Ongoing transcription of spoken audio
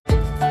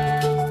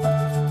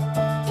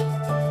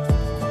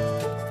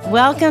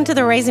Welcome to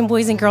the Raising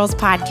Boys and Girls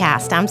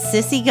podcast. I'm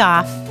Sissy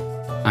Goff.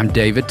 I'm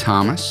David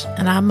Thomas.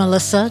 And I'm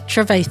Melissa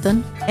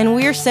Trevathan. And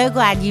we're so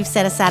glad you've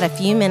set aside a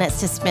few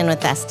minutes to spend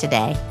with us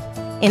today.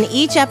 In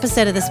each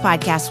episode of this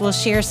podcast, we'll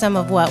share some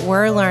of what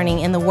we're learning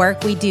in the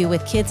work we do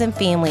with kids and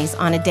families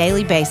on a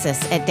daily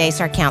basis at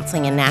Daystar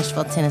Counseling in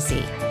Nashville,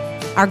 Tennessee.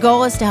 Our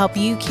goal is to help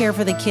you care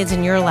for the kids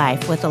in your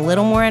life with a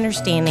little more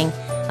understanding,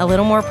 a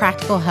little more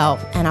practical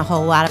help, and a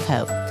whole lot of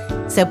hope.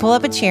 So pull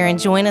up a chair and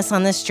join us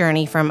on this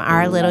journey from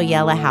our little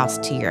yellow house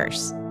to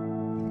yours.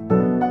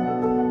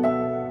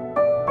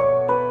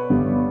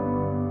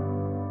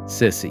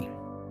 Sissy,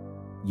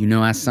 you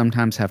know I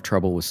sometimes have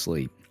trouble with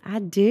sleep. I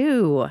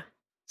do.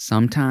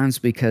 Sometimes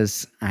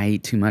because I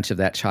eat too much of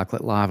that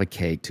chocolate lava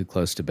cake too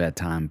close to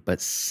bedtime,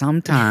 but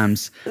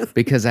sometimes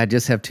because I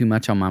just have too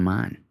much on my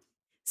mind.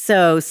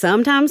 So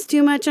sometimes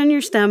too much on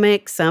your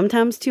stomach,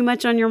 sometimes too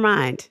much on your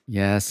mind.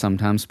 Yeah,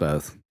 sometimes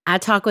both. I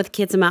talk with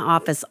kids in my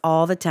office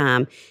all the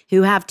time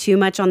who have too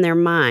much on their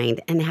mind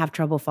and have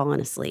trouble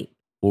falling asleep.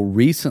 Well,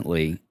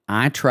 recently,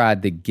 I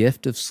tried the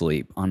Gift of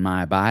Sleep on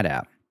my Abide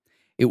app.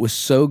 It was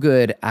so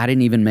good, I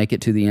didn't even make it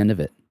to the end of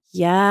it.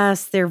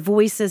 Yes, their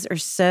voices are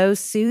so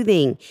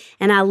soothing.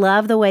 And I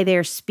love the way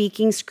they're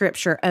speaking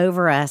scripture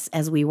over us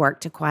as we work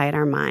to quiet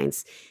our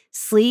minds.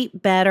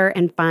 Sleep better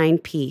and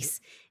find peace.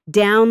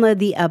 Download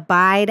the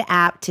Abide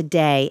app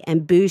today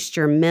and boost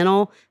your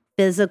mental,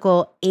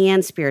 physical,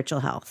 and spiritual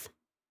health.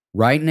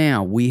 Right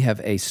now, we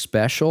have a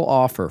special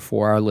offer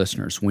for our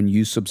listeners when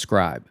you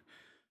subscribe.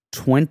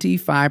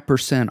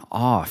 25%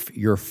 off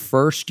your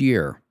first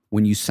year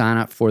when you sign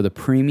up for the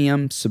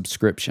premium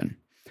subscription,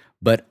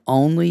 but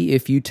only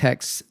if you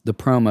text the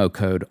promo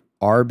code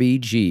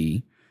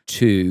RBG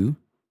to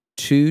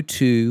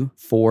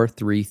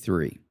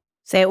 22433.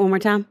 Say it one more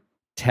time.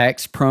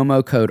 Text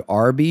promo code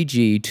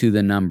RBG to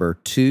the number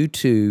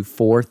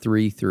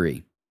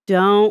 22433.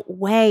 Don't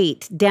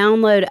wait.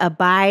 Download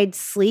Abide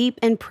Sleep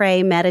and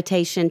Pray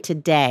Meditation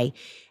today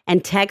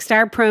and text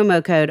our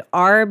promo code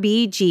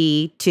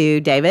RBG to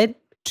David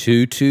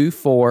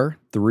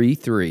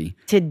 22433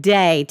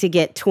 today to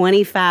get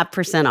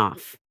 25%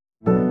 off.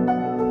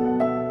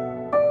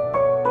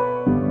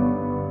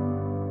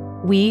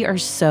 We are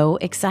so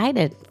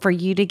excited for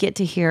you to get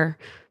to hear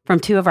from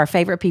two of our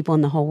favorite people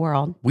in the whole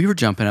world. We were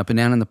jumping up and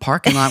down in the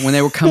parking lot when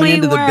they were coming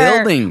into the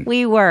building.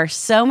 We were.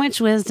 So much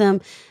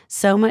wisdom,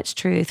 so much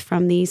truth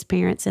from these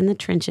parents in the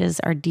trenches,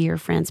 our dear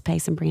friends,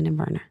 Pace and Brandon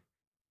Werner.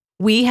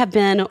 We have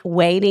been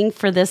waiting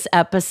for this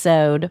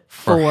episode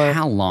For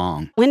how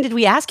long? When did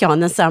we ask y'all? In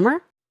the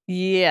summer?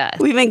 Yes.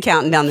 We've been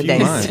counting down the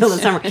days months. till the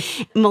summer.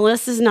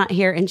 Melissa's not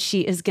here, and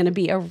she is going to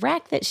be a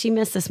wreck that she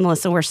missed this.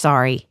 Melissa, we're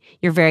sorry.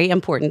 You're very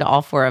important to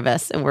all four of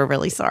us, and we're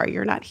really sorry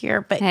you're not here.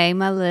 But Hey,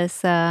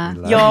 Melissa.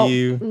 Love y'all,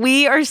 you.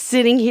 we are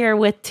sitting here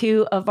with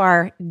two of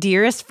our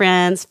dearest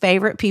friends,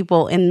 favorite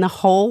people in the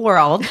whole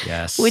world,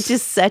 Yes. which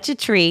is such a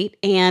treat.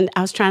 And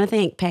I was trying to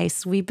think,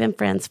 Pace, we've been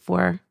friends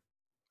for,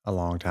 A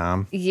long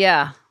time.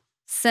 Yeah.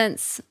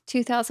 Since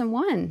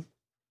 2001.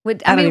 I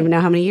don't even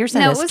know how many years that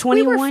No, is. we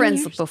 21 were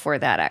friends years? before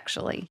that,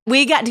 actually.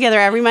 We got together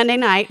every Monday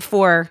night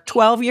for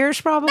 12 years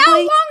probably. No,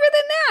 longer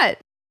than that.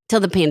 Till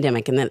the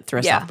pandemic, and then it threw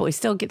us Yeah. off. But we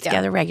still get Yeah.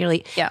 together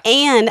regularly. Yeah.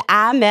 And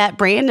I met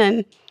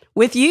Brandon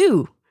with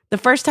you. The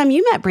first time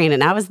you met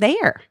Brandon, I was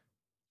there.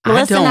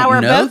 Melissa and I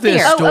were know both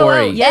this there.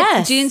 story.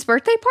 Yes. At June's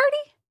birthday party?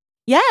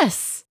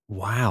 Yes.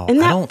 Wow. Isn't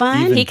that I don't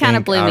fun? even He kinda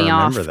think blew I me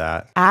remember off.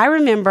 that. I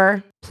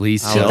remember.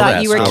 Please I tell thought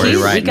that you were story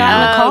cute. right We got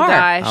in now. the car.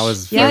 gosh. I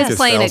was He was focused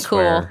playing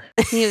elsewhere.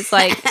 it cool. He was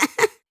like,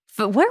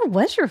 but where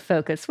was your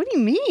focus? What do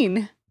you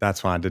mean?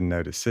 That's why I didn't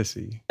notice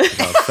Sissy. I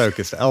was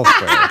focused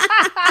elsewhere.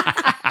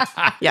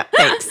 Yeah,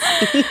 thanks.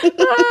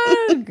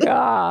 Oh,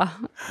 God.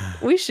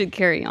 We should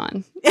carry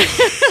on.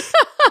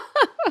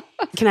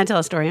 Can I tell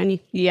a story on you?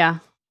 Yeah.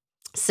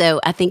 So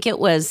I think it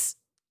was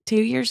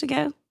 2 years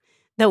ago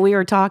that we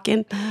were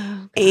talking.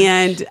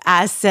 And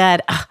I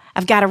said, "Oh,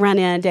 I've got to run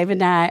in. David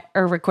and I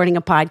are recording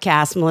a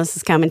podcast.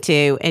 Melissa's coming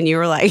too." And you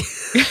were like,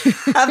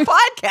 "A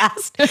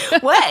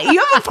podcast? What?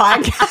 You have a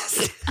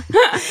podcast?"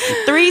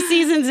 3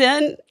 seasons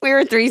in. We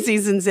were 3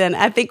 seasons in,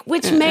 I think,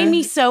 which made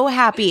me so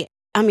happy.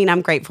 I mean,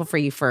 I'm grateful for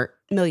you for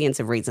millions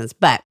of reasons,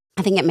 but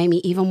I think it made me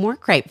even more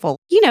grateful.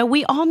 You know,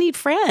 we all need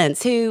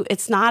friends who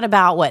it's not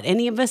about what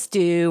any of us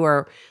do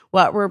or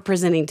what we're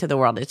presenting to the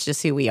world. It's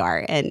just who we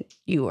are. And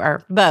you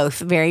are both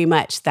very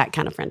much that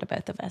kind of friend to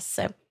both of us.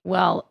 So,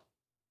 Well,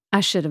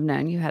 I should have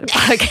known you had a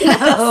podcast.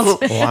 no.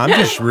 Well, I'm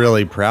just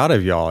really proud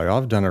of y'all.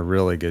 Y'all have done a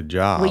really good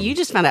job. Well, you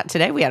just found out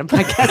today we had a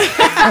podcast.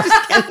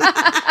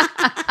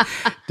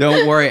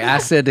 Don't worry. I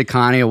said to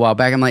Connie a while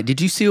back, I'm like,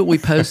 did you see what we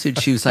posted?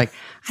 She was like,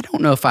 I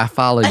don't know if I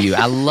follow you.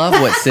 I love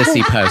what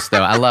Sissy posts,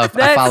 though. I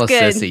That's follow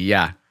good. Sissy.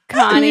 Yeah.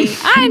 Connie.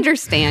 I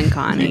understand,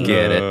 Connie. You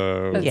get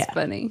it. That's Yeah.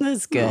 funny.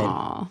 That's good.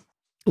 Aw.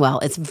 Well,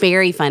 it's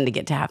very fun to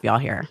get to have y'all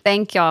here.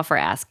 Thank y'all for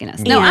asking us.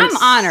 No, Yes.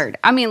 I'm honored.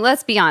 I mean,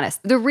 let's be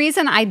honest. The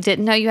reason I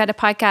didn't know you had a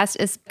podcast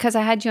is because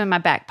I had you in my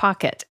back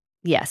pocket.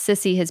 Yeah,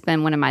 Sissy has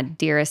been one of my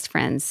dearest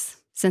friends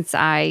since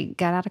I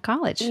got out of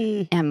college.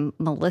 Mm. And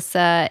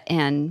Melissa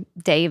and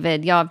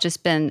David, y'all have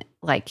just been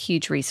like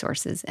huge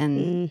resources.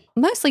 And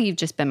mostly you've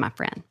just been my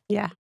friend.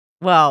 Yeah.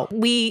 Well,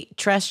 we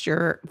trust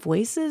your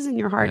voices and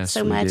your hearts Yes,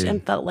 so we much do.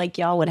 and felt like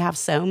y'all would have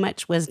so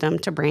much wisdom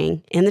to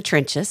bring in the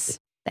trenches.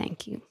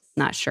 Thank you.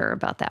 Not sure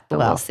about that, but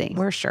Well, we'll see.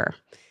 We're sure.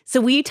 So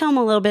will you tell them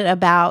a little bit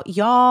about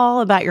y'all,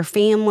 about your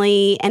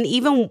family, and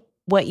even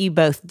what you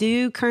both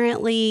do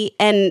currently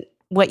and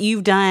what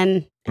you've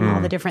done and all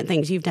the different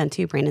things you've done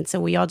too, Brandon. So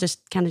we all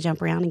just kind of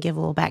jump around and give a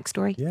little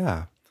backstory?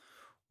 Yeah.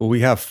 Well,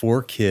 we have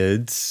 4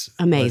 kids.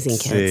 Amazing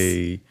Let's kids.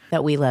 see,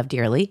 That we love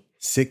dearly.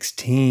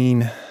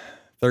 16,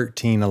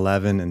 13,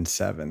 11, and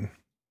 7.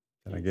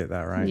 Did I get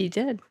that right? You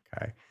did.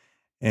 Okay.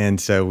 And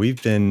so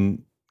we've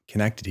been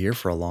connected here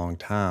for a long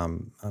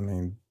time. I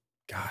mean,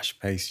 gosh,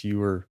 Pace, you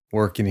were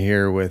working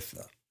here with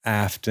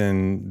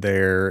Afton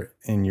there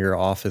in your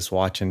office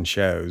watching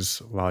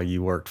shows while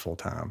you worked full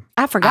time.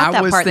 I forgot I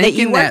that was part that you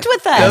thinking worked that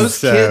with us. Those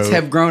So kids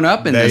have grown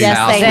up in this they- Yes,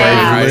 house. they They've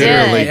have.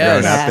 literally Did.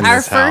 grown Yes. up in Our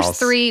this first house.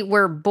 3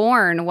 were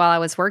born while I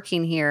was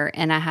working here,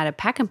 and I had a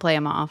pack and play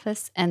in my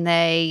office, and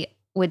they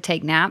would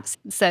take naps.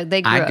 So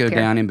they grew I up go here.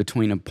 down in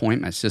between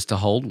appointments just to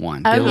hold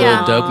one. Oh, Get a yeah.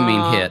 little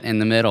dopamine hit in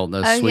the middle,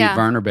 those Oh, sweet yeah.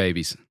 Werner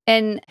babies.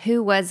 And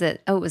who was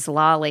it? Oh, it was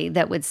Lolly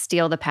that would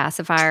steal the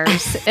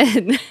pacifiers.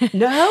 And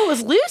No, it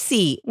was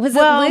Lucy. Was it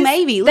well, Lucy?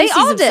 maybe. They Lucy's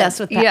all obsessed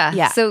did. with that. Yeah.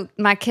 Yeah. So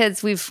my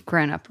kids, we've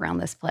grown up around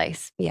this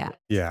place. Yeah.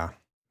 Yeah.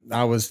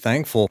 I was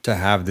thankful to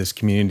have this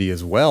community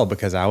as well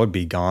because I would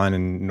be gone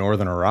in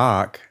Northern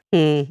Iraq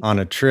Mm. on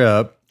a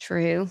trip.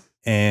 True.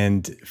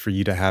 And for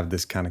you to have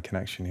this kind of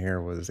connection here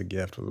was a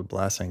gift, was a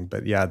blessing.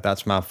 But yeah,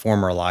 that's my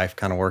former life,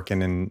 kind of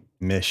working in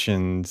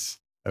missions,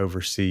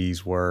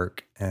 overseas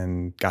work,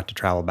 and got to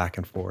travel back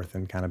and forth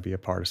and kind of be a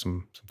part of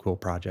some cool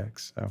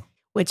projects. So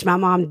Which my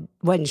mom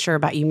wasn't sure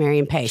about you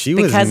marrying Pace she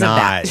because was of not.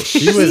 that.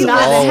 She was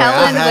not. always,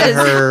 Helen I had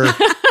was-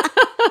 her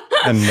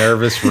a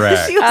nervous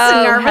wreck. She was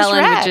a nervous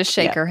Helen wreck. would just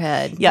shake Yep. her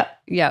head. Yep.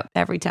 Yep.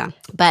 Every time.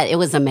 But it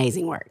was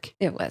amazing work.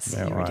 It was.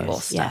 It You were doing was. cool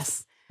stuff.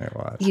 Yes. It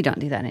was. You don't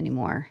do that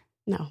anymore.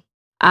 No.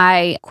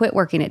 I quit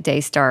working at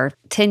Daystar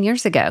 10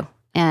 years ago,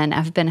 and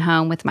I've been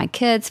home with my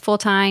kids full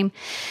time.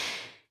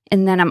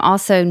 And then I'm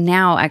also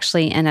now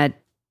actually in a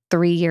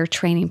 3-year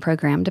training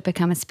program to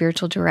become a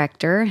spiritual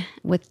director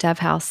with Dove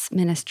House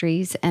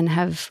Ministries and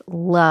have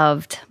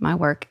loved my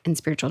work in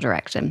spiritual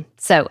direction.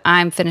 So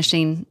I'm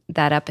finishing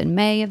that up in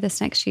May of this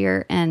next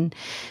year and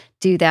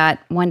do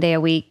that 1 day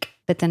a week,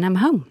 but then I'm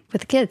home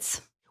with the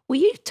kids. Will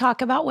you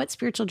talk about what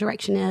spiritual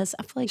direction is?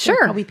 I feel like there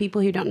Sure. are probably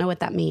people who don't know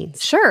what that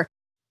means. Sure.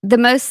 The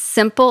most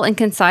simple and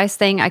concise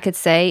thing I could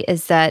say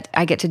is that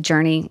I get to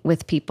journey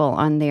with people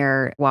on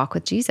their walk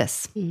with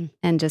Jesus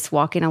and just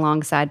walking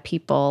alongside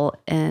people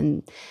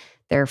in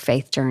their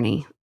faith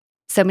journey.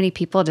 So many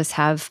people just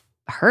have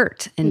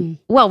hurt and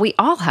well, we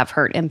all have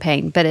hurt and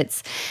pain, but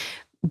it's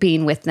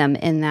being with them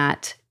in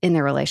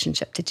their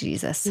relationship to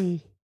Jesus. And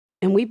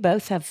we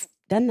both have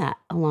done that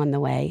along the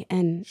way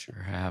and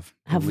Sure have.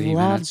 have Believe in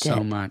loved it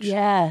so much.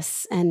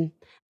 Yes. And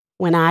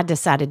when I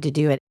decided to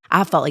do it,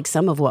 I felt like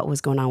some of what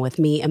was going on with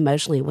me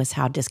emotionally was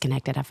how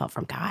disconnected I felt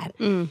from God.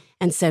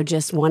 And so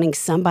just wanting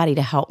somebody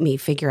to help me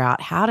figure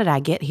out how did I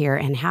get here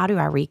and how do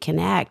I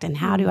reconnect and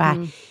how do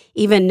I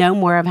even know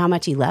more of how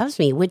much he loves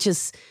me, which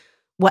is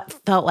what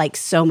felt like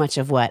so much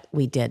of what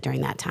we did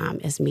during that time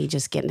is me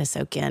just getting to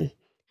soak in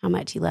how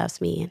much he loves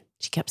me. And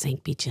she kept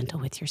saying, be gentle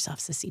with yourself,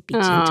 sissy, be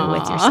gentle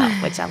with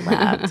yourself, which I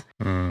loved.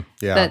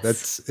 Yeah,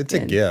 That's it's a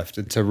good. gift.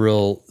 It's a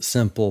real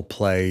simple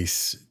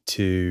place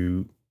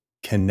to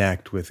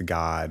connect with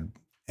God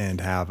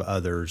and have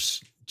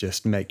others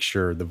just make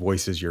sure the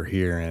voices you're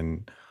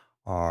hearing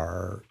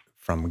are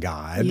from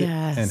God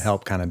Yes. and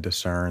help kind of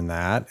discern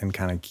that and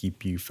kind of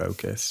keep you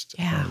focused.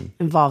 Yeah. And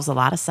Involves a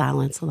lot of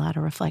silence, a lot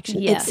of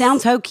reflection. Yes. It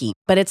sounds hokey,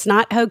 but it's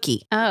not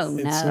hokey. Oh,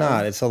 no. it's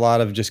not. It's a lot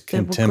of just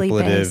Biblically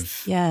contemplative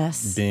based.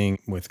 Yes. being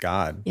with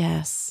God.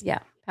 Yes. Yeah,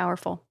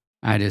 powerful.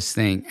 I just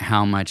think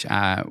how much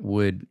I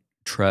would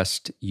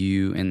trust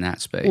you in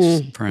that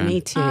space, friend. Me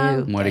too.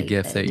 What a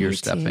gift that Me you're too.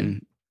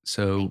 stepping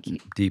so Thank you.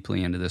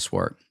 deeply into this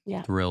work.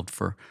 Yeah. Thrilled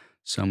for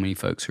so many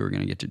folks who are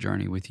going to get to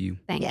journey with you.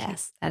 Thank you.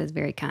 Yes. That is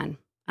very kind.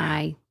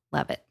 I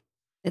love it.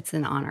 It's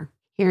an honor.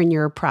 Hearing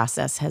your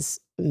process has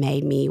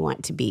made me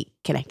want to be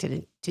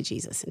connected to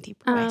Jesus in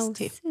deeper ways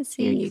too.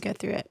 Hearing you go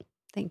through it.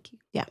 Thank you.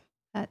 Yeah.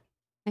 That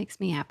makes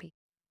me happy.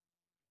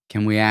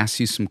 Can we ask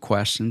you some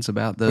questions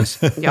about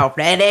those Y'all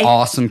ready?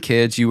 awesome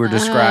kids you were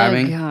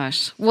describing? Oh,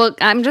 gosh. Well,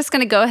 I'm just going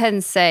to go ahead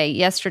and say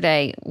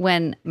yesterday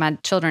when my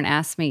children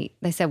asked me,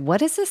 they said,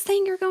 what is this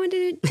thing you're going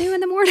to do in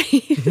the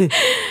morning?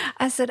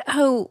 I said,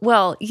 oh,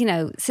 well,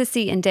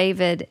 Sissy and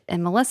David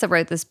and Melissa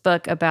wrote this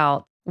book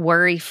about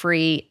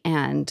worry-free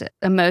and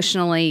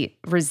emotionally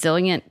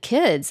resilient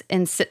kids.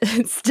 And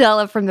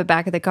Stella from the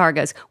back of the car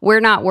goes,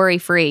 we're not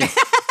worry-free.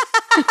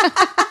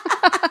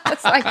 I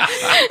was like,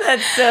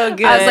 That's so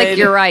good. I was like,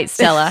 you're right,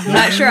 Stella. I'm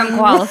not sure I'm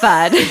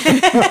qualified.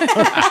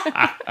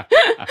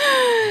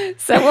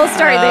 So we'll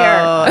start there.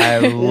 I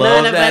love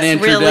None of that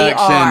us really introduction.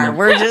 are.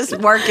 We're just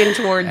working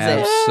towards it.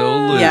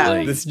 Absolutely.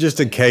 Yeah. This is just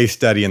a case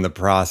study in the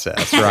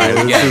process, right?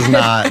 This is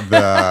not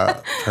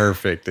the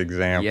perfect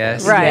example.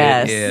 Yes,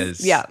 Right. it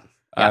is. Yeah.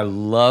 I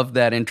love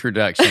that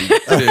introduction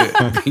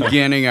to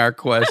beginning our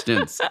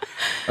questions.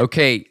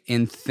 Okay,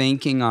 in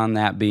thinking on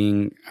that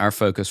being our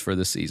focus for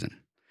the season,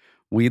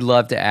 we'd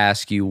love to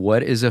ask you,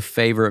 what is a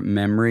favorite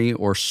memory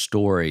or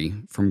story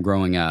from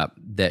growing up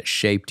that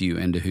shaped you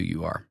into who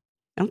you are?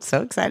 I'm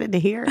so excited to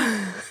hear.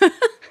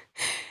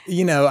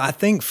 I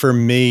think for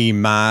me,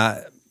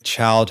 my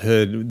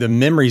childhood, the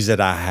memories that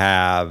I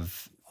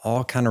have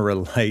all kind of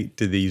relate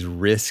to these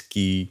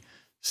risky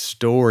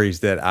stories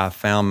that I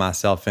found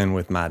myself in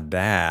with my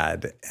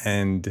dad.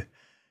 And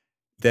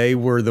they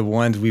were the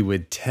ones we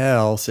would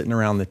tell sitting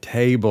around the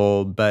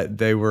table, but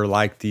they were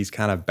like these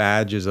kind of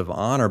badges of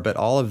honor. But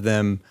all of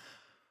them,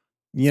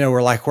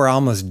 were like where I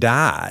almost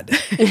died.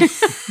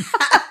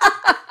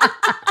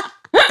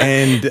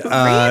 And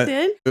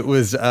it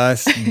was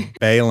us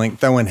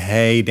throwing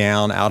hay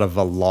down out of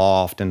a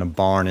loft in a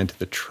barn into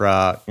the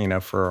truck,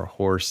 for our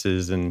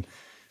horses, and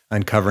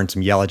uncovering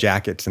some yellow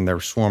jackets, and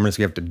they're swarming us.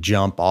 We have to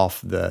jump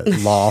off the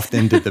loft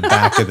into the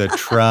back of the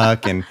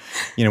truck. And,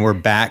 we're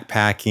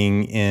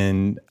backpacking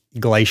in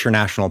Glacier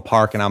National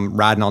Park, and I'm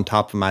riding on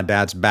top of my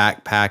dad's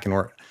backpack, and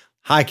we're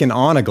hiking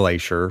on a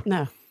glacier.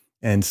 No.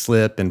 And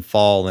slip and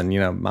fall. And,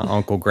 my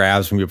uncle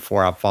grabs me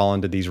before I fall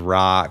into these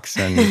rocks,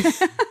 and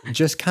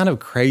just kind of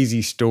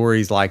crazy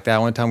stories like that.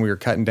 One time we were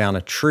cutting down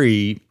a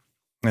tree,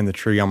 and the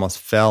tree almost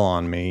fell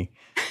on me.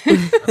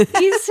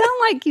 You sound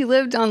like you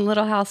lived on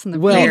Little House on the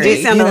Well, Prairie. You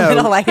do sound a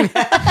little like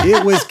that.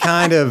 It was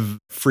kind of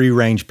free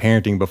range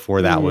parenting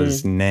before that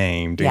was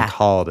named and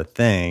called a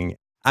thing.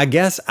 I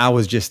guess I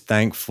was just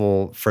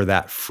thankful for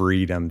that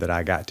freedom that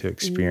I got to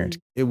experience.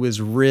 It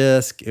was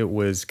risk. It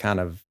was kind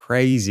of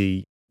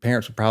crazy.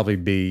 Parents would probably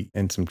be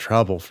in some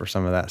trouble for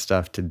some of that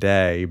stuff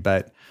today.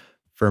 But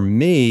for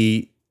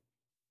me,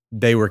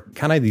 they were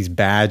kind of these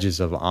badges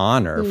of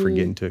honor for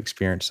getting to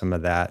experience some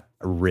of that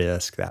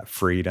risk, that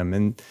freedom.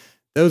 And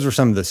those were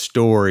some of the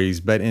stories.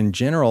 But in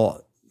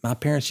general, my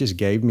parents just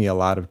gave me a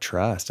lot of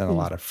trust and a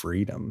lot of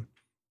freedom.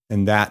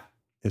 And that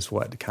is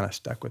what kind of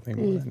stuck with me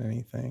more than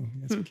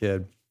anything as a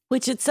kid.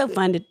 Which it's so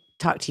fun to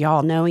talk to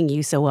y'all knowing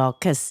you so well,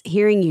 because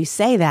hearing you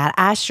say that,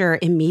 I sure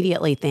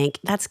immediately think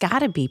that's got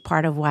to be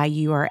part of why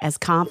you are as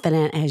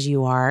confident as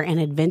you are and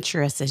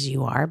adventurous as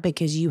you are,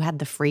 because you had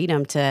the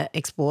freedom to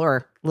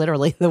explore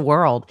literally the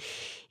world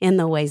in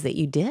the ways that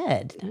you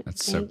did.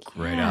 That's a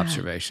great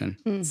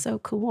observation. So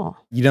cool.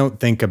 You don't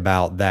think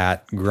about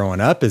that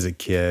growing up as a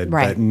kid,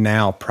 Right. but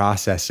now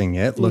processing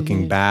it,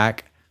 looking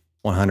back,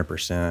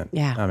 100%.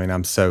 Yeah. I mean,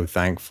 I'm so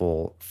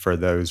thankful for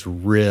those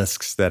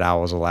risks that I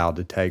was allowed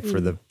to take, for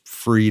the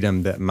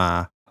freedom that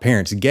my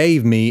parents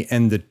gave me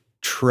and the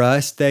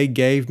trust they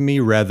gave me,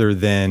 rather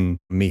than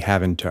me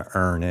having to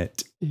earn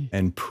it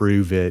and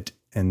prove it.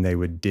 And they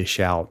would dish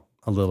out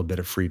a little bit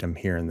of freedom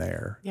here and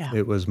there. Yeah.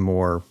 It was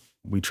more,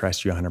 we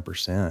trust you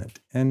 100%.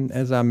 And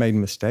as I made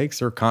mistakes,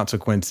 there were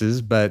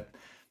consequences, but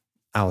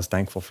I was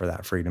thankful for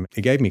that freedom.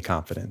 It gave me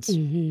confidence.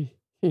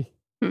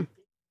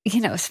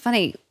 It's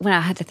funny, when I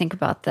had to think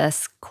about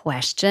this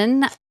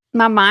question,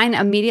 my mind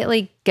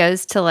immediately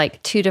goes to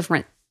like two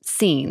different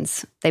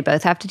scenes. They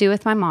both have to do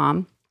with my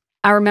mom.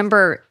 I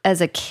remember as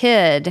a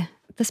kid,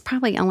 this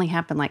probably only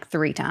happened like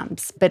 3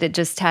 times, but it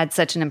just had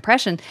such an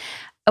impression.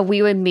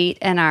 We would meet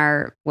in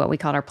our, what we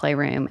called our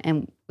playroom,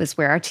 and was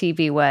where our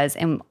TV was.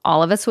 And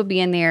all of us would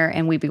be in there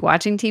and we'd be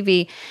watching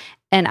TV.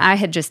 And I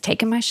had just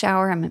taken my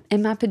shower. I'm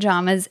in my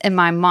pajamas, and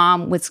my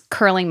mom was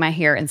curling my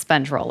hair in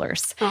sponge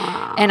rollers.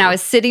 Aww. And I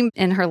was sitting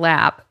in her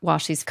lap while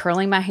she's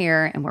curling my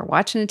hair, and we're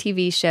watching a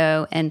TV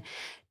show. And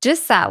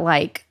just that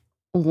like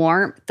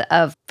warmth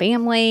of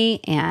family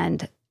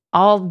and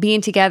all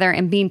being together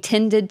and being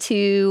tended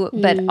to,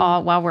 but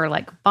all while we're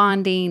like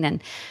bonding.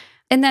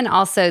 And then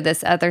also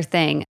this other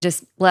thing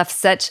just left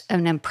such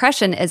an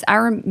impression, as I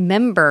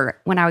remember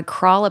when I would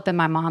crawl up in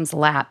my mom's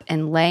lap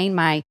and laying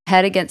my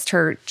head against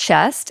her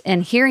chest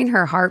and hearing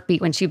her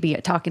heartbeat when she'd be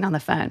talking on the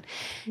phone.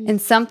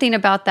 And something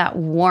about that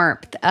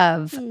warmth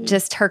of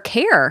just her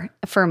care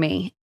for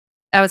me.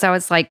 I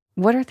was like,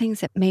 what are things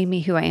that made me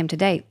who I am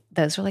today?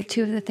 Those are like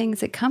 2 of the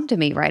things that come to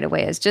me right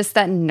away. Is just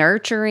that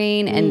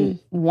nurturing and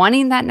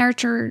wanting that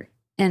nurture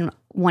and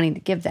wanting to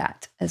give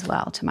that as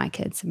well to my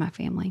kids and my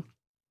family.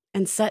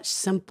 And such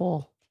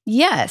simple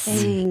Yes.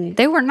 things.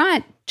 They were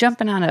not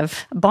jumping out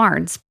of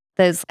barns.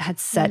 Those had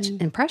such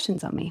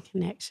impressions on me.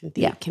 Connection,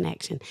 deep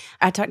connection.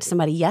 I talked to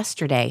somebody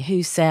yesterday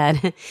who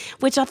said,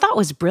 which I thought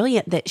was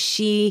brilliant, that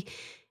she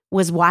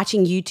was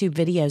watching YouTube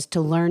videos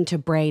to learn to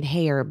braid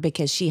hair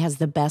because she has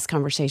the best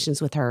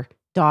conversations with her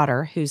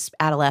daughter, who's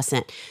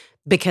adolescent,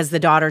 because the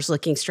daughter's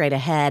looking straight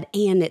ahead,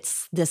 and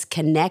it's this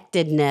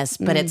connectedness,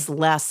 but it's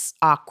less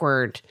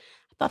awkward.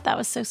 I thought that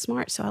was so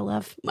smart.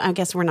 So I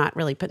guess we're not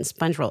really putting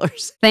sponge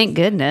rollers. Thank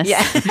goodness. Yeah.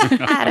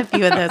 I had a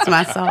few of those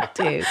myself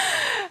too.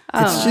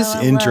 It's just I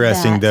love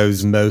interesting. that.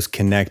 Those most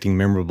connecting,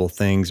 memorable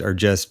things are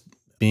just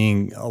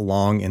being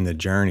along in the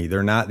journey.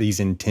 They're not these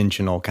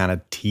intentional kind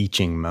of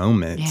teaching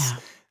moments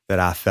that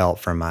I felt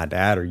from my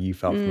dad or you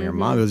felt from your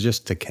mom. It was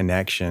just a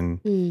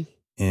connection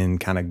in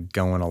kind of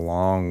going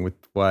along with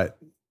what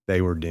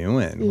they were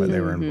doing, what they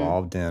were Mhm.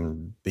 involved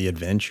in, the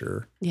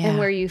adventure. Yeah. And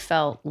where you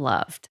felt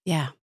loved.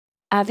 Yeah.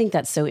 I think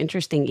that's so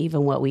interesting,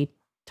 even what we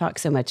talk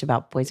so much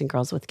about Boys and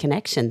Girls with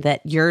Connection,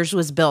 that yours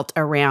was built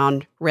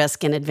around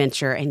risk and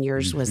adventure, and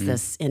yours was Mhm.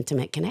 this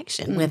intimate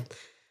connection Mm. with,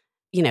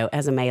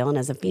 as a male and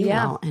as a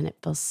female. And it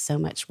feels so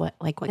much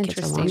like what kids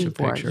are Interesting. longing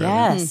Picture for. of it.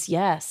 Yes,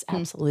 yes, Mm.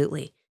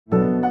 absolutely.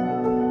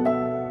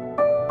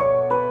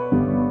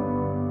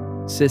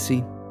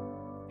 Sissy,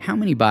 how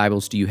many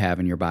Bibles do you have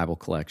in your Bible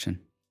collection?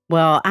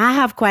 Well, I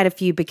have quite a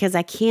few because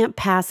I can't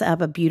pass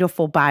up a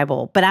beautiful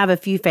Bible, but I have a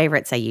few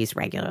favorites I use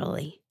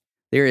regularly.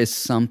 There is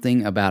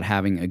something about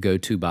having a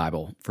go-to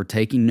Bible for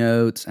taking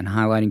notes and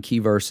highlighting key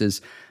verses.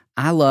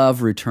 I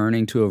love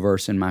returning to a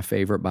verse in my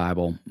favorite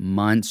Bible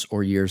months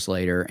or years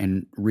later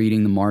and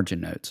reading the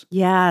margin notes.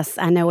 Yes,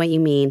 I know what you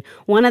mean.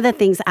 One of the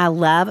things I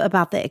love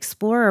about the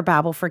Explorer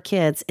Bible for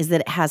Kids is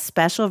that it has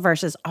special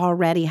verses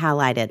already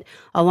highlighted,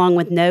 along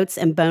with notes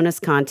and bonus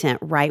content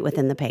right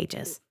within the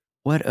pages.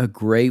 What a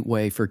great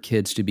way for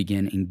kids to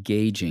begin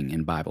engaging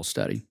in Bible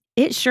study.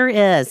 It sure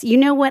is. You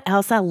know what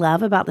else I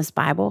love about this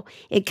Bible?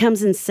 It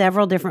comes in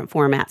several different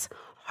formats.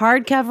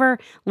 Hardcover,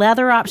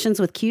 leather options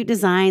with cute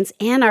designs,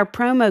 and our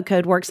promo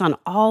code works on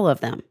all of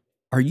them.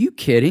 Are you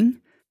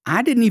kidding?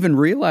 I didn't even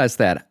realize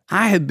that.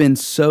 I have been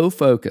so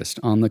focused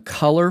on the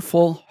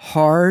colorful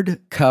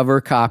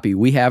hardcover copy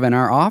we have in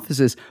our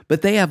offices,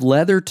 but they have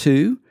leather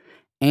too,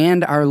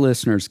 and our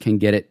listeners can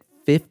get it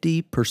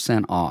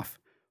 50% off.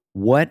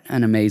 What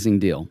an amazing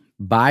deal.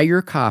 Buy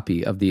your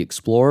copy of the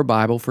Explorer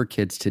Bible for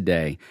Kids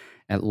today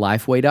at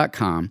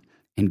Lifeway.com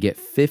and get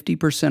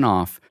 50%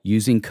 off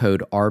using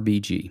code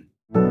RBG.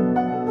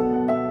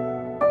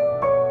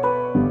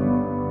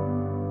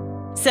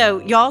 So,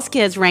 y'all's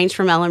kids range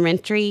from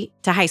elementary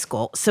to high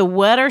school. So,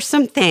 what are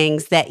some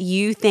things that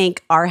you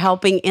think are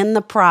helping in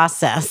the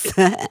process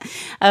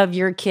of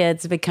your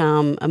kids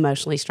become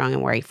emotionally strong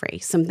and worry-free?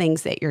 Some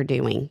things that you're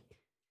doing.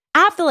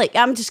 I feel like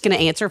I'm just going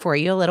to answer for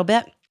you a little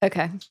bit.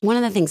 Okay. One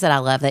of the things that I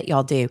love that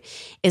y'all do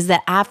is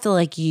that I feel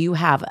like you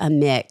have a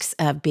mix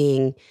of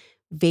being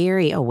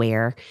very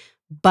aware,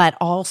 but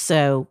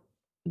also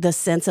the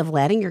sense of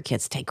letting your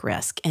kids take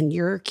risk. And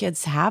your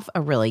kids have a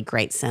really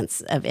great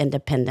sense of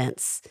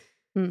independence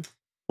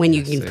when you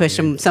Yes, can they push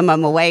do. some of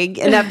them away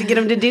enough to get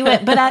them to do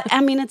it. But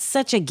I mean, it's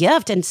such a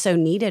gift and so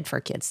needed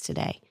for kids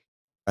today.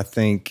 I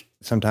think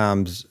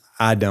sometimes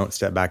I don't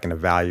step back and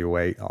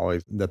evaluate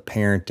always the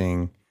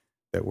parenting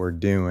that we're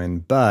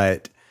doing,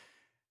 but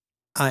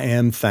I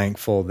am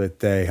thankful that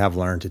they have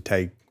learned to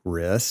take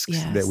risks,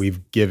 Yes. that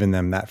we've given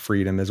them that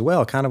freedom as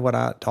well. Kind of what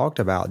I talked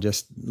about,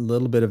 just a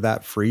little bit of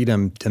that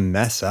freedom to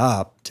mess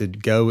up, to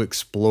go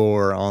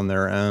explore on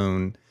their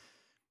own.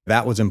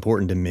 That was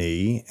important to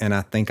me. And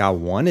I think I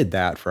wanted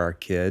that for our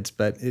kids,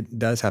 but it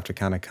does have to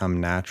kind of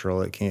come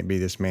natural. It can't be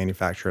this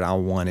manufactured, I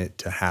want it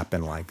to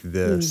happen like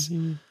this.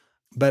 Mhm.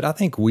 But I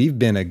think we've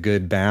been a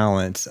good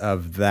balance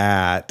of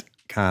that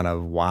kind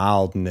of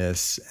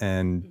wildness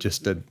and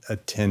just a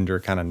tender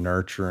kind of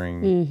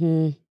nurturing.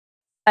 Mhm.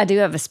 I do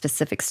have a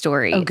specific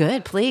story. Oh,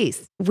 good.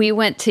 Please. We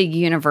went to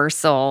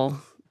Universal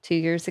 2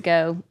 years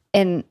ago.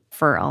 And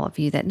for all of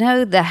you that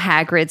know, the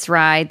Hagrid's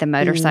ride, the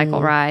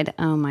motorcycle ride,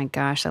 oh my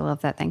gosh, I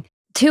love that thing.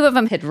 2 of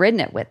them had ridden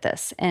it with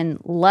us and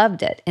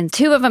loved it. And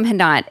 2 of them had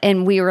not.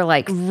 And we were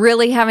like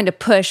really having to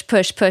push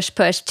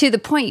to the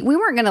point we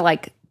weren't going to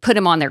like put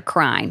them on there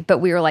crying, but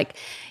we were like,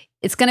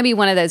 it's going to be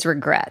one of those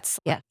regrets.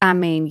 Yeah. I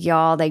mean,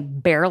 y'all, they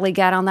barely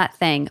got on that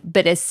thing.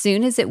 But as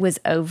soon as it was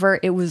over,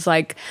 it was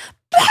like,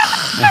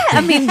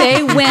 I mean,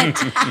 they went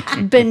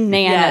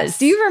bananas. Yes.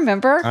 Do you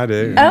remember? I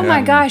do. Oh my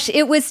yeah. gosh.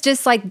 It was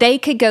just like they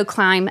could go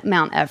climb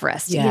Mount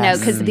Everest, Yes.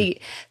 because the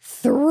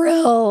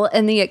thrill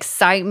and the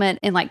excitement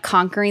and like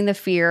conquering the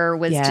fear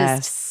was just,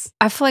 Yes.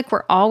 I feel like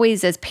we're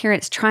always as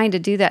parents trying to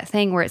do that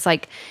thing where it's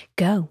like,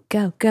 go,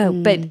 go, go.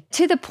 But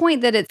to the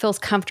point that it feels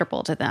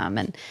comfortable to them.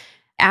 And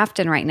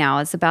Afton right now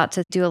is about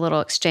to do a little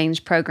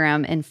exchange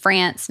program in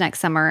France next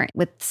summer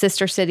with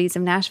sister cities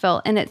of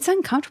Nashville. And it's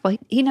uncomfortable.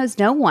 He knows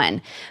no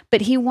one,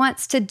 but he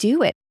wants to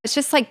do it. It's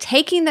just like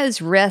taking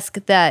those risks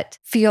that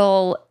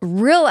feel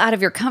real out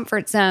of your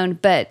comfort zone,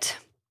 but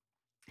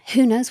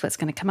who knows what's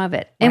going to come of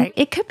it. And Right.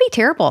 it could be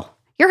terrible.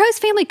 Your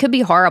host family could be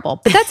horrible,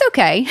 but that's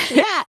okay.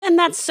 Yeah. And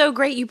that's so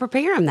great. You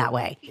prepare them that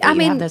way. I You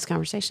mean, have those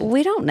conversations.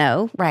 We don't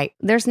know. Right.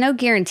 There's no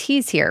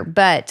guarantees here,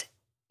 but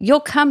you'll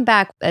come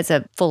back as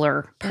a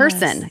fuller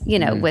person,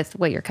 Yes. with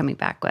what you're coming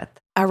back with.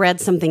 I read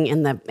something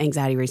in the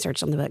anxiety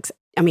research on the books.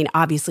 I mean,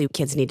 obviously,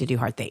 kids need to do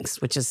hard things,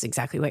 which is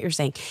exactly what you're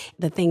saying.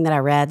 The thing that I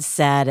read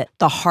said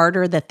the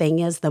harder the thing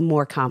is, the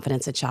more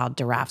confidence a child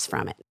derives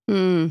from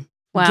it.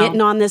 Wow.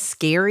 Getting on this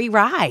scary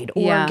ride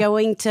or Yeah.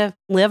 going to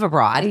live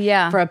abroad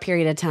Yeah. for a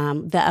period of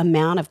time, the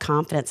amount of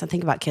confidence. I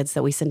think about kids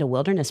that we send to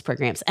wilderness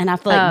programs, and I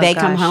feel like Oh, they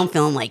come gosh. home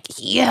feeling like,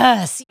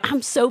 yes,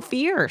 I'm so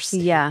fierce.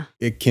 Yeah.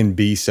 It can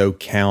be so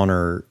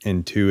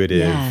counterintuitive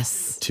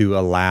Yes. to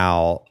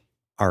allow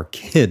our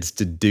kids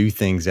to do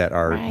things that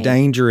are Right.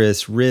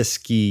 dangerous,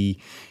 risky,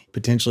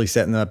 potentially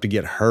setting them up to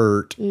get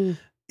hurt. Mm.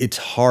 It's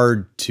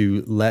hard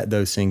to let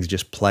those things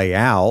just play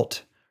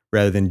out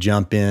rather than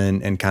jump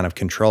in and kind of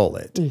control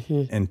it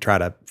and try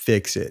to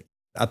fix it.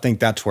 I think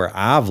that's where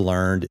I've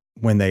learned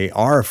when they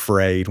are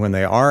afraid, when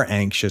they are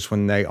anxious,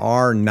 when they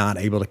are not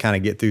able to kind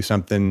of get through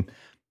something,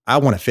 I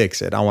want to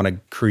fix it. I want to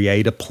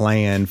create a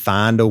plan,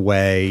 find a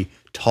way,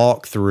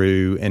 talk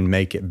through, and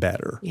make it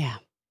better. Yeah.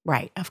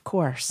 Right. Of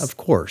course. Of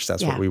course,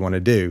 that's what we want to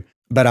do.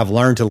 But I've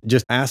learned to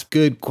just ask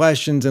good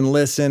questions and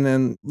listen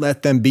and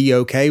let them be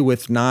okay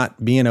with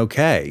not being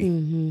okay.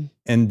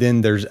 And then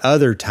there's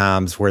other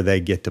times where they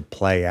get to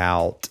play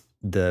out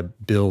the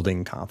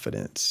building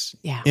confidence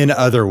in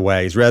other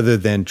ways rather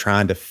than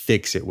trying to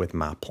fix it with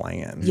my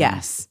plan.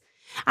 Yes.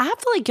 I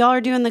feel like y'all are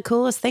doing the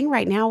coolest thing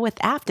right now with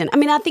Afton. I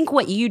mean, I think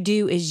what you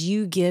do is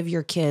you give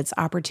your kids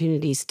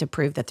opportunities to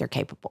prove that they're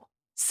capable,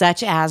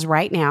 such as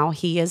right now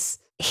He has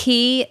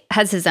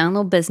his own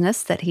little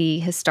business that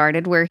he has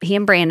started where he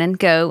and Brandon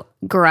go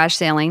garage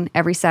sailing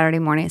every Saturday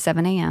morning at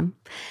 7 a.m.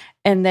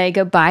 And they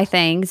go buy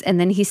things and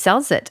then he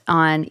sells it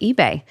on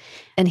eBay.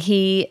 And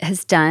he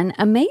has done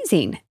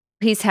amazing.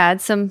 He's had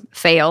some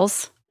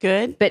fails.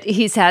 Good. But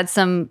he's had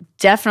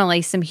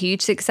definitely some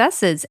huge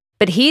successes.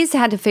 But he's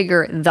had to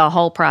figure the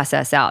whole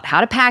process out, how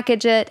to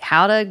package it,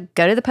 how to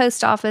go to the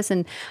post office.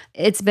 And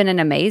it's been an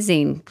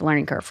amazing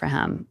learning curve for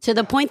him. To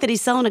the point that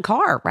he's selling a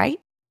car, right?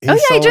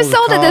 He just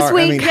sold it this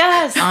week.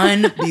 Yes.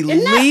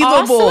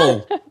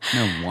 Unbelievable.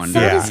 No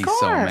wonder he's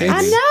so amazing.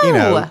 I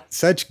know.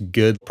 Such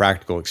good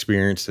practical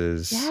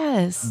experiences.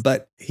 Yes.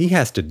 But he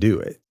has to do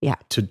it. Yeah.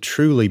 To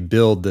truly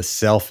build the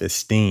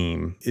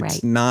self-esteem.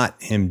 It's not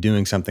him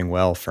doing something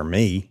well for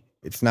me.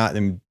 It's not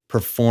him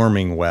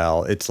performing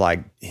well. It's like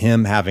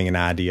him having an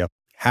idea,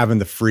 having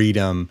the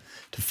freedom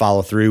to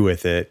follow through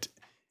with it,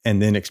 and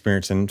then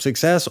experiencing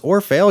success or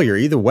failure.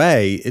 Either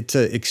way, it's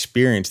an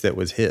experience that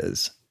was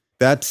his.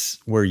 That's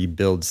where you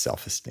build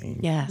self-esteem.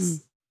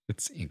 Yes.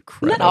 It's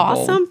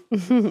incredible. Isn't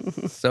that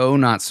awesome? So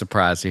not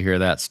surprised to hear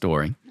that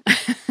story.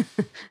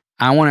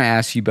 I want to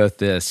ask you both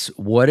this.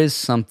 What is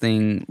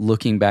something,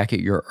 looking back at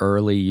your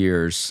early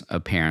years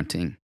of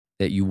parenting,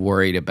 that you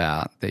worried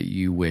about that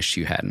you wish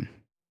you hadn't?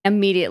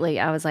 Immediately,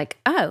 I was like,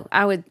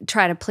 I would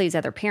try to please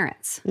other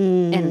parents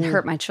and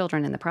hurt my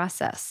children in the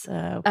process.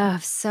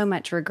 So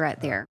much regret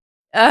there.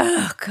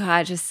 Oh,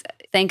 God, just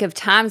think of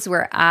times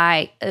where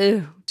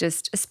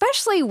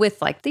especially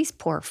with like these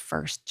poor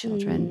first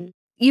children,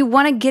 you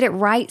want to get it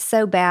right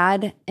so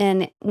bad.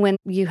 And when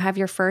you have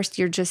your first,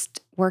 you're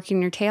just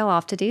working your tail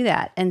off to do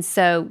that. And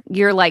so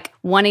you're like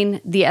wanting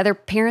the other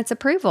parent's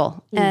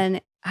approval.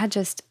 And I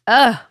just,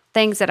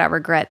 things that I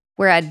regret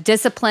where I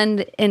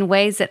disciplined in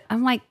ways that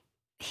I'm like,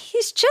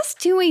 he's just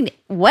doing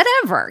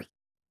whatever.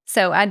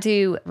 So I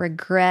do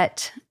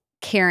regret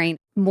caring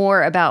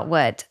more about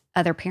what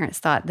other parents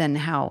thought than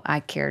how I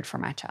cared for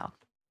my child.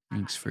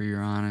 Thanks for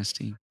your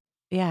honesty.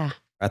 Yeah.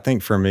 I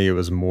think for me, it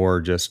was more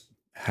just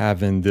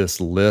having this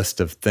list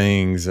of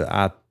things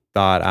I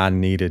thought I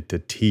needed to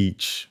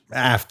teach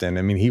Afton.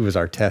 I mean, he was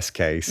our test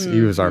case.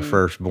 He was our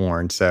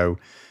firstborn. So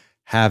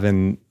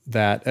having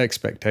that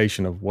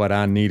expectation of what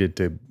I needed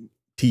to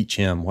teach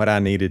him, what I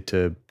needed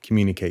to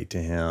communicate to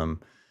him.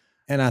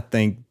 And I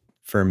think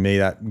for me,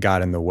 that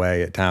got in the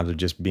way at times of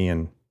just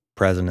being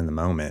present in the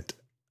moment.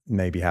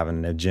 Maybe having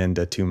an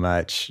agenda too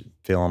much,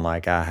 feeling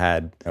like I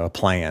had a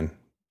plan.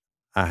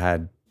 I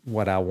had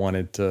what I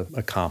wanted to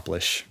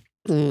accomplish.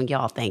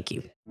 Y'all, thank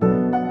you.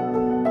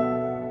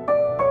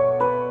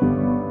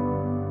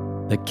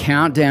 The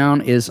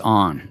countdown is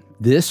on.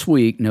 This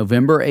week,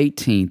 November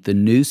 18th, the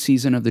new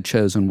season of The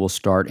Chosen will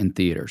start in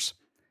theaters.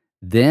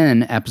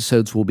 Then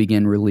episodes will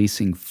begin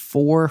releasing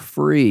for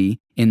free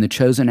in the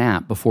Chosen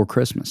app before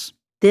Christmas.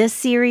 This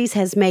series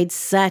has made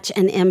such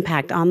an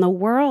impact on the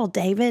world,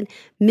 David.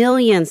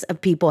 Millions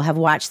of people have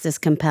watched this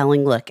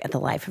compelling look at the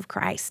life of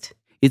Christ.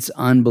 It's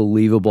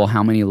unbelievable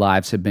how many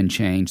lives have been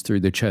changed through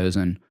The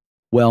Chosen.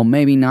 Well,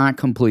 maybe not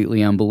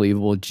completely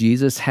unbelievable.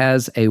 Jesus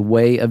has a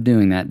way of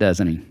doing that,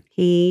 doesn't he?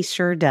 He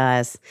sure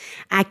does.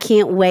 I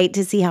can't wait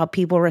to see how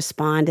people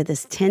respond to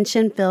this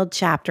tension-filled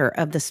chapter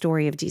of the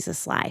story of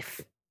Jesus'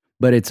 life.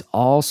 But it's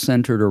all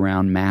centered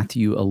around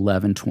Matthew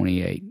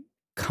 11:28.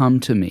 Come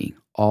to me,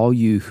 all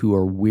you who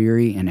are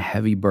weary and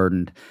heavy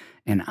burdened,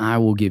 and I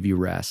will give you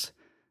rest.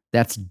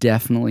 That's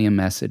definitely a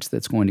message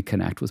that's going to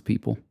connect with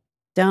people.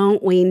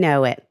 Don't we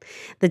know it?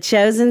 The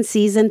Chosen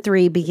Season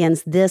 3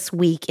 begins this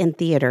week in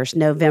theaters,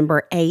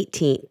 November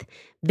 18th.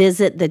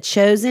 Visit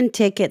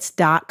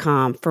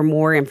thechosentickets.com for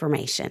more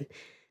information.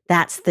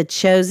 That's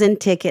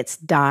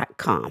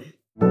thechosentickets.com.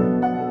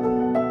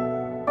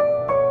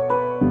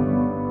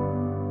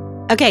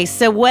 Okay,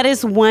 so what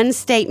is one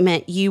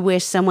statement you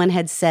wish someone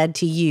had said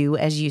to you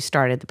as you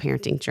started the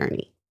parenting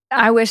journey?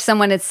 I wish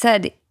someone had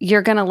said,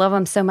 you're going to love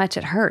them so much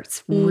it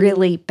hurts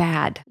really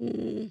bad.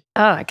 Oh,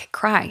 I could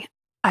cry.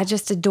 I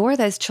just adore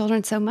those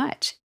children so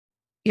much.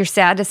 You're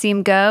sad to see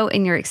them go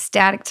and you're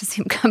ecstatic to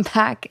see them come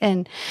back.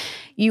 And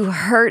you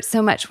hurt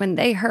so much when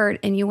they hurt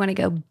and you want to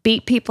go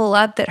beat people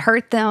up that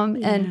hurt them.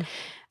 Yeah. And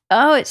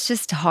it's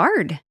just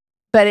hard.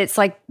 But it's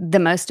like the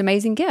most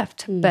amazing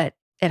gift. But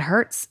it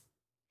hurts.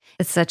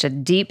 It's such a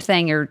deep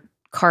thing. You're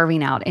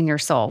carving out in your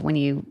soul when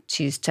you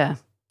choose to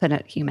put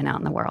a human out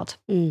in the world.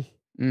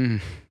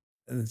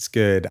 That's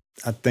good.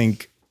 I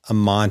think a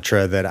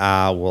mantra that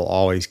I will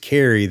always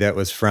carry that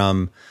was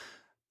from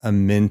a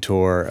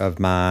mentor of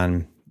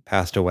mine,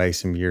 passed away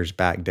some years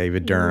back,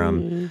 David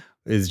Durham,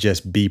 is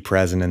just be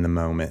present in the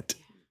moment.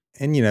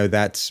 And,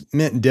 that's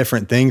meant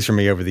different things for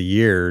me over the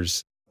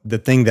years. The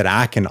thing that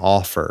I can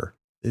offer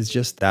is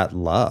just that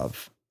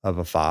love of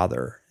a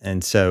father.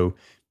 And so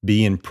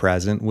being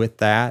present with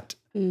that,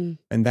 and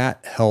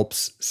that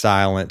helps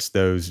silence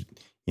those,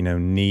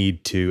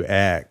 need to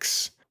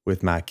X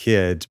with my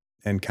kids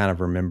and kind of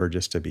remember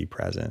just to be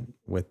present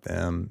with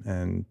them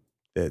and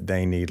that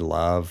they need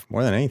love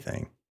more than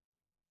anything.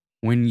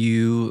 When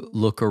you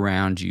look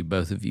around you,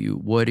 both of you,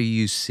 what do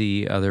you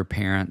see other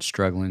parents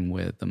struggling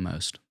with the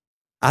most?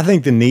 I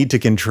think the need to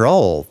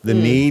control, the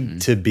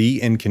need to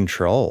be in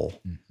control,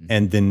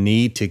 and the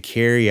need to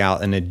carry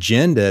out an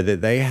agenda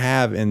that they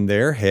have in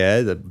their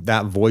head,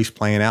 that voice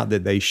playing out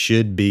that they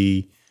should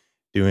be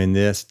doing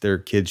this, their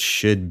kids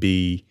should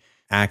be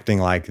acting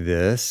like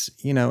this,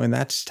 and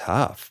that's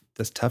tough.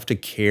 That's tough to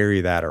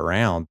carry that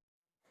around.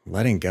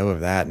 Letting go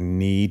of that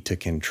need to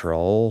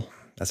control,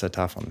 that's a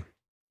tough one.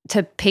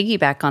 To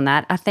piggyback on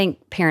that, I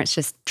think parents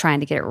just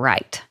trying to get it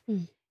right.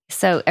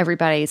 So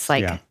everybody's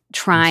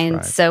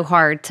trying so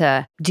hard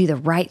to do the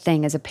right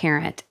thing as a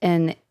parent.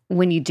 And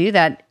when you do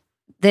that,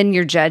 then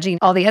you're judging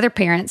all the other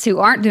parents who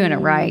aren't doing it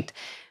right.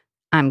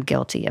 I'm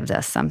guilty of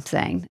this, I'm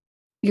saying.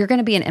 You're going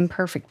to be an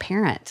imperfect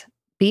parent.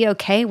 Be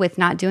okay with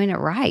not doing it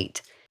right.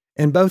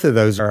 And both of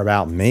those are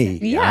about me.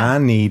 Yeah. I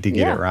need to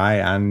get it right.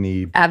 I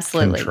need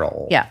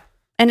control. Yeah.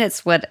 And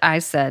it's what I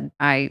said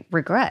I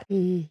regret.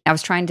 I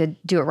was trying to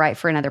do it right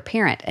for another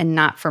parent and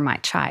not for my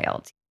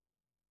child.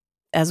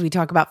 As we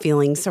talk about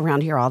feelings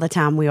around here all the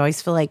time, we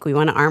always feel like we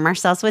want to arm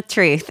ourselves with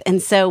truth.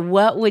 And so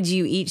what would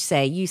you each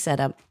say? You said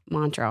a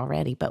mantra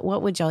already, but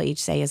what would y'all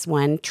each say is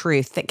one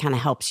truth that kind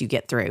of helps you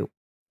get through?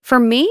 For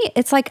me,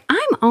 it's like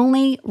I'm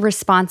only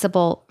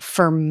responsible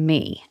for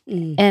me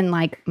and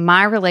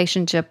my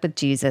relationship with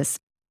Jesus.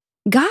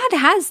 God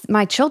has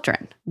my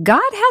children.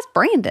 God has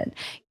Brandon.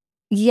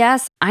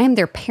 Yes, I am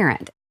their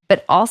parent,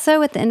 but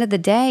also at the end of the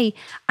day,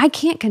 I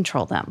can't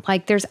control them.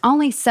 There's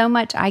only so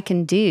much I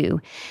can do.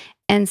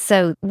 And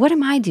so what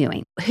am I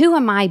doing? Who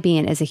am I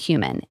being as a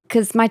human?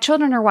 Because my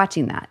children are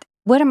watching that.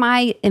 What am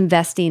I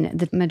investing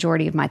the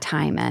majority of my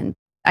time in?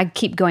 I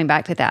keep going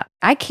back to that.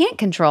 I can't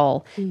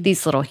control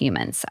these little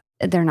humans.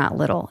 They're not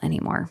little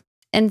anymore.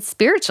 And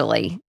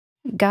spiritually,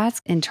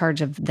 God's in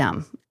charge of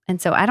them.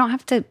 And so I don't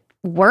have to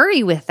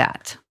worry with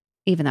that,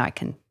 even though I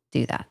can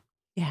do that.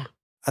 Yeah.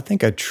 I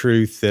think a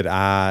truth that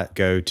I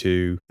go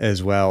to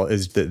as well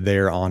is that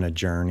they're on a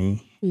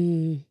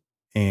journey.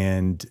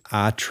 And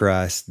I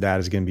trust that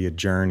is going to be a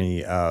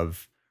journey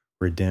of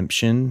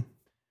redemption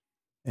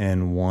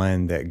and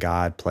one that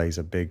God plays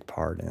a big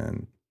part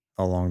in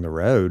along the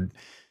road.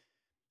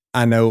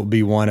 I know it'll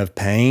be one of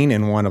pain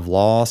and one of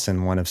loss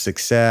and one of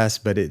success,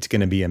 but it's going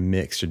to be a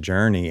mixed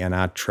journey. And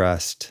I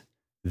trust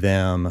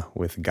them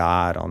with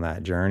God on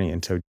that journey.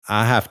 And so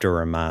I have to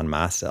remind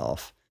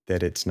myself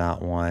that it's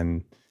not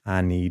one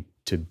I need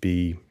to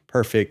be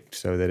perfect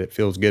so that it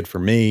feels good for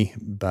me,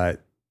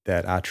 but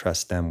that I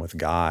trust them with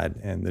God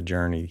and the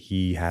journey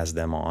He has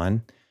them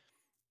on.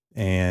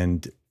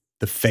 And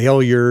the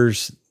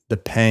failures, the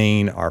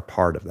pain are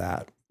part of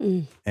that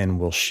and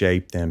will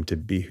shape them to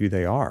be who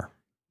they are.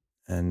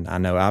 And I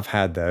know I've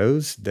had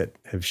those that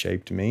have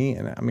shaped me.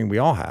 And I mean, we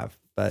all have,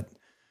 but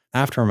I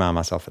have to remind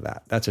myself of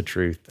that. That's a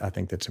truth I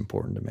think that's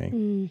important to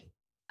me.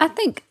 I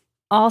think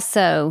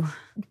also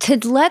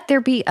to let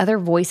there be other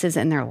voices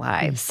in their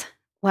lives,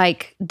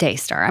 like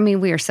Daystar. I mean,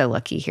 we are so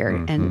lucky here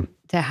and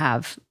to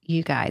have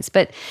you guys,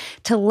 but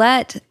to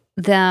let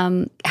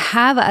them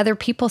have other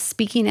people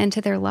speaking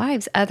into their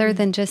lives other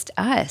than just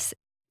us,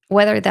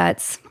 whether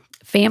that's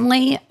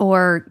family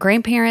or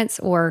grandparents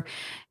or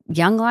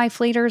young life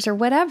leaders or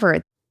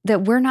whatever,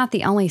 that we're not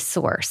the only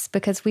source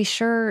because we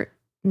sure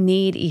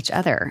need each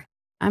other.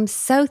 I'm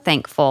so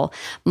thankful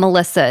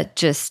Melissa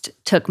just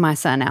took my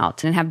son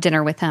out and have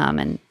dinner with him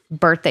and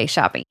birthday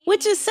shopping.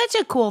 Which is such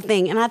a cool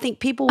thing. And I think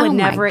people would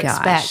never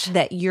expect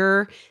that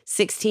your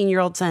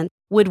 16-year-old son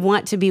would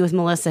want to be with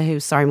Melissa, who,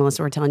 sorry,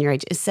 Melissa, we're telling your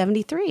age, is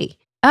 73.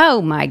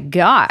 Oh my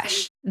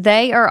gosh.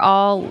 They are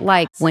all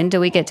like, when do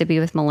we get to be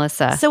with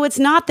Melissa? So it's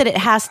not that it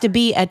has to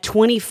be a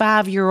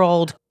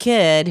 25-year-old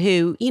kid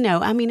who,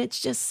 it's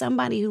just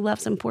somebody who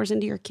loves and pours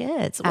into your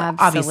kids. Well,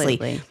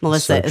 obviously,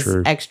 Melissa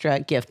is extra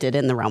gifted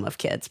in the realm of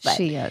kids. But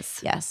she is.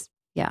 Yes.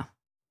 Yeah.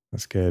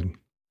 That's good.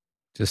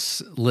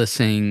 Just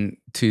listening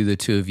to the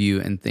two of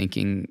you and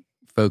thinking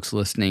folks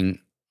listening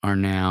are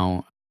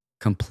now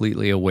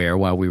completely aware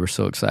why we were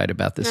so excited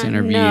about this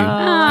interview.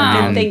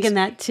 I've been thinking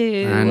that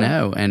too. I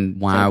know. And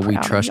why So we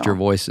proud of trust your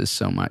y'all. voices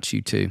so much,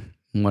 you two.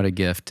 What a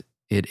gift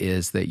it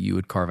is that you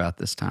would carve out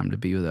this time to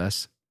be with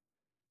us.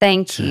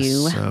 Thank you.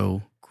 Just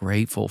so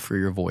grateful for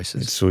your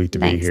voices. It's sweet to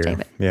be Thanks, here.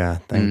 David. Yeah,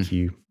 thank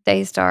you.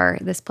 Daystar,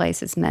 this place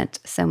has meant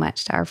so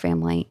much to our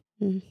family.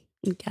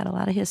 You've got a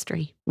lot of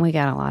history. We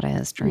got a lot of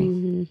history.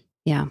 Mhm.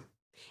 Yeah.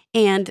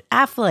 And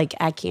I feel like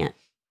I can't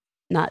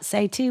not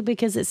say too,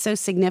 because it's so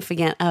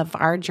significant of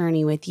our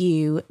journey with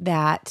you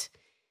that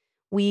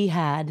we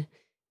had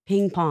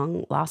ping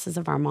pong losses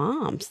of our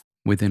moms.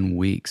 Within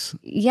weeks.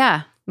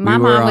 Yeah. My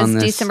We were mom was on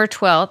this- December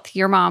 12th.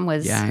 Your mom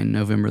was. Yeah, in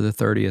November the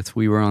 30th,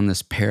 we were on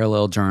this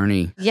parallel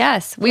journey.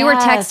 Yes. We were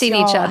Yes, texting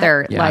each y'all.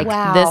 other Yeah. like,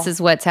 Wow. this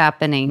is what's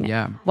happening.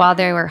 Yeah. While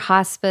they were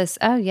hospice.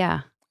 Oh,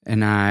 yeah.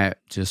 And I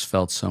just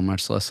felt so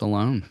much less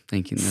alone,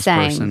 thinking this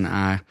Same. person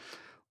I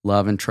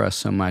love and trust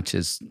so much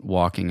is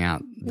walking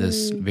out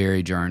this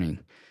very journey.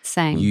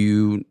 Same.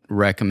 You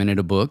recommended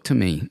a book to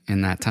me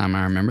in that time.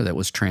 I remember that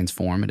was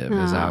transformative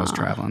as I was Aw.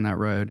 traveling that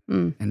road,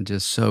 Mm. and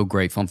just so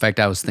grateful. In fact,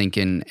 I was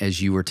thinking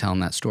as you were telling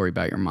that story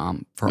about your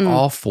mom, for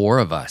all four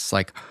of us,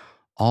 like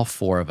all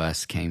four of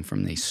us came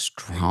from these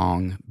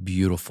strong,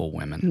 beautiful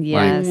women.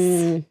 Yes.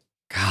 Mm.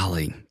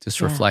 Golly, just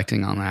Yeah.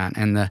 reflecting on that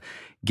and the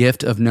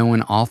gift of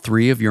knowing all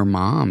three of your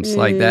moms.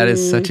 Like that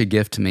is such a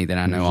gift to me that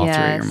I know all three of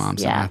your Yes.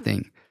 moms. Yeah. And I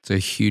think it's a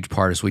huge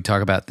part as we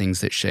talk about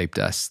things that shaped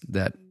us,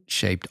 that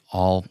shaped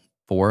all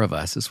four of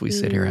us as we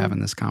sit here having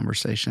this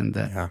conversation,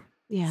 that Yeah.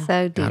 Yeah.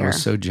 So God dear.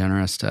 was so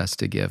generous to us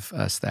to give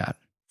us that.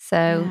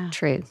 So Yeah.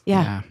 true.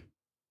 Yeah.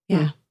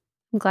 Yeah.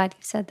 I'm glad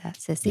you said that,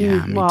 Sissy.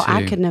 Yeah, me Well,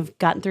 I too. couldn't have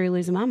gotten through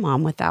losing my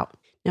mom without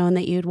knowing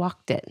that you had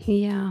walked it.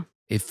 Yeah.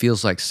 It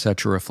feels like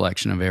such a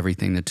reflection of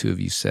everything the two of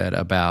you said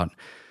about,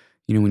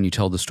 you know, when you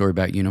told the story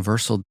about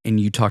Universal and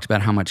you talked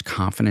about how much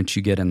confidence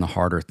you get in the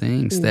harder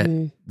things, that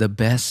the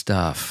best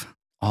stuff,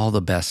 all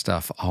the best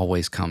stuff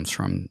always comes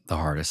from the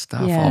hardest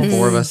stuff. All Yes.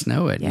 four of us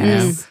know it. You know,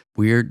 Yes.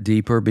 we're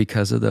deeper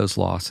because of those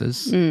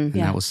losses. And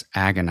Yeah. that was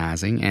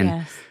agonizing. And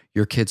Yes.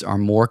 your kids are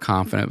more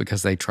confident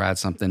because they tried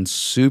something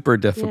super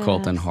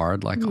difficult and Yes.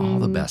 hard. Like all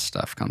the best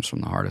stuff comes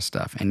from the hardest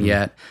stuff. And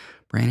yet,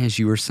 Brandon, as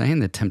you were saying,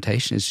 the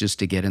temptation is just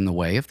to get in the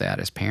way of that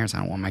as parents. I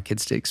don't want my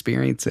kids to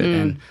experience it.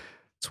 And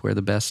it's where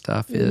the best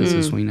stuff is,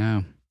 as we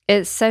know.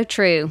 It's so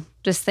true.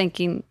 Just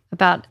thinking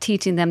about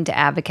teaching them to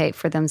advocate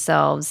for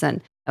themselves.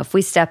 And if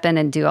we step in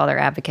and do all their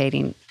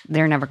advocating,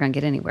 they're never going to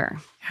get anywhere.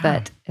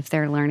 But if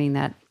they're learning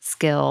that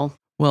skill.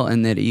 Well,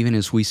 and that even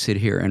as we sit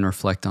here and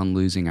reflect on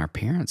losing our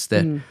parents,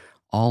 that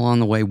all on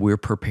the way, we're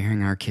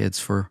preparing our kids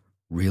for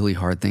really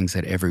hard things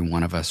that every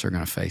one of us are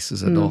going to face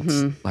as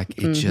adults. Like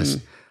it just,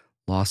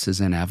 loss is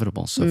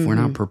inevitable. So if we're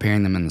not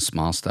preparing them in the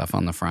small stuff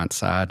on the front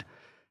side,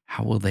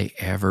 how will they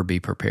ever be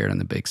prepared in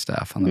the big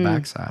stuff on the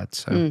back side?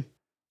 So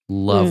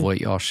love what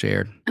y'all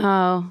shared.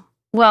 Oh,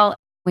 well,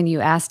 when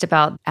you asked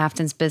about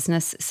Afton's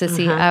business,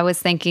 Sissy, I was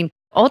thinking,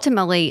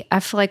 ultimately,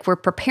 I feel like we're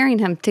preparing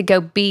him to go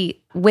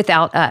be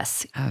without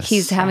us. Yes.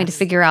 He's having to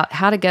figure out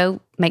how to go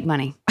make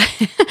money,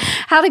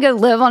 how to go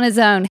live on his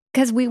own,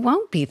 because we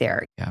won't be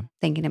there. Yeah.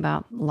 Thinking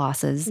about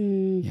losses,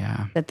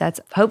 Yeah.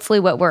 that's hopefully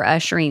what we're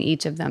ushering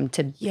each of them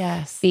to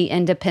Yes. be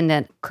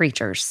independent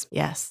creatures.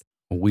 Yes.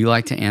 We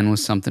like to end with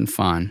something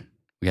fun.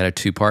 We got a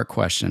 2-part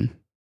question.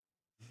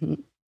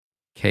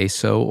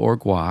 Queso or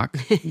guac?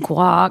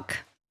 Guac.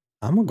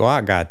 I'm a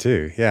guac guy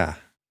too. Yeah.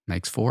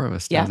 Makes 4 of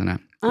us, Yeah. doesn't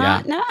it? No, I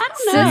don't know.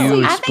 Sissy,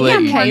 You I think split,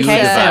 I'm you more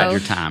divide queso. your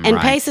time, And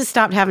right? Pace has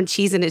stopped having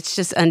cheese, and it's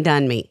just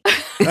undone me.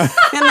 In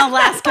the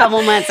last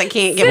couple months, I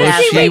can't get Well,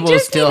 past she it. will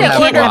still need to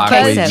have order guac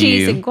queso, with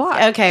cheese, you. and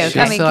guac. Okay,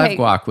 She'll okay. still have cake.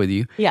 guac with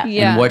you. Yeah.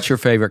 Yeah. And what's your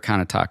favorite kind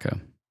of taco?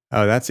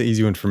 Oh, that's an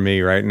easy one for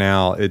me right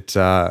now. It's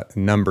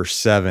number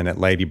 7 at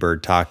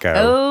Ladybird Taco.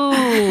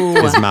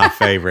 Oh. Is my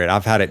favorite.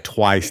 I've had it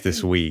twice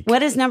this week.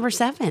 What is number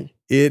 7?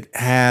 It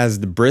has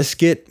the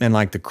brisket and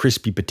like the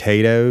crispy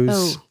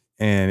potatoes, Oh.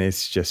 and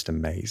it's just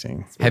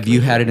amazing. Have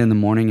you had it in the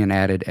morning and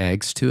added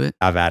eggs to it?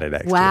 I've added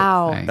extra.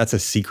 Wow. Right. That's a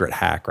secret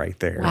hack right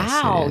there.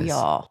 Wow, it is.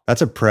 y'all.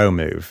 That's a pro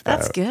move.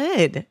 That's though.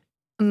 good.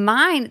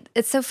 Mine,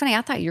 it's so funny.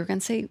 I thought you were going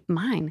to say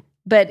mine,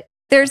 but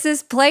there's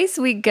this place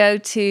we go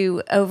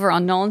to over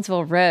on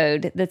Nolensville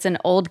Road that's an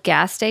old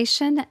gas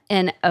station.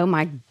 And oh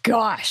my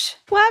gosh.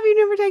 Why have you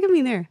never taken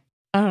me there?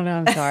 I don't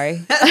know. I'm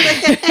sorry.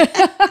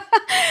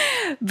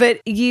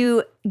 But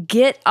you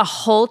get a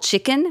whole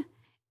chicken.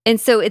 And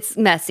so it's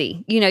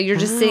messy. You know, you're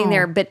just sitting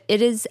there, Wow. but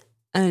it is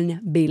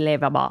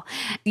unbelievable.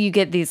 You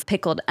get these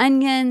pickled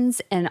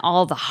onions and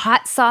all the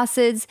hot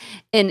sauces,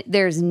 and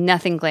there's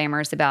nothing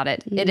glamorous about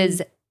it. It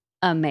is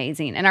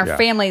amazing. And our Yeah.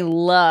 family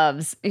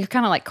loves, you're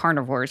kind of like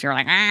carnivores. You're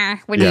like,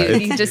 when Yeah,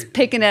 you're just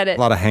picking at it.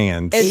 A lot of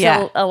hands. It's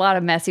Yeah. a lot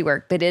of messy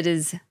work, but it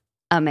is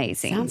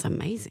amazing. Sounds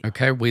amazing.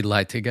 Okay, we'd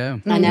like to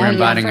go. I know, We're yeah,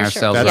 inviting for sure.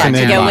 ourselves That's Yeah, an to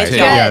right go now, with too.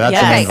 y'all. Yeah, that's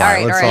Yes. an Okay, invite. all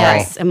right, Let's all right, all. all right.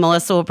 Yes, and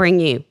Melissa will bring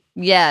you.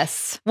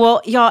 Yes.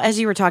 Well, y'all, as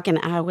you were talking,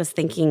 I was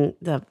thinking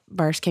the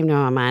verse came to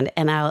my mind,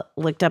 and I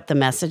looked up the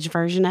Message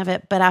version of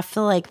it. But I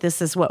feel like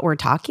this is what we're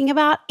talking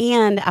about,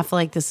 and I feel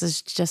like this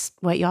is just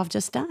what y'all have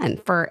just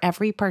done for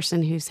every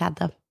person who's had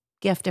the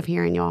gift of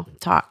hearing y'all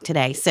talk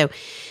today. So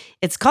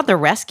it's called the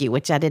rescue,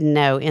 which I didn't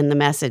know in the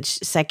Message.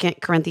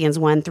 2 Corinthians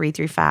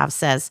 1:3-5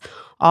 says,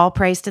 "All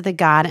praise to the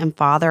God and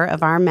Father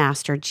of our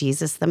Master,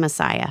 Jesus the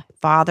Messiah,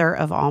 Father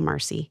of all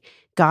mercy,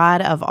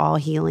 God of all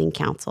healing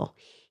counsel.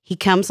 He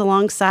comes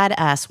alongside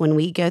us when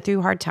we go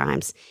through hard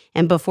times,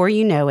 and before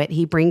you know it,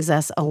 he brings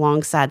us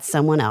alongside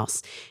someone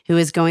else who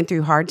is going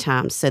through hard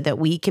times so that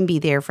we can be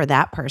there for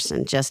that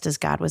person just as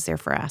God was there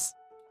for us.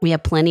 We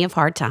have plenty of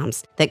hard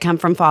times that come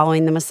from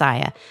following the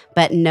Messiah,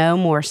 but no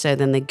more so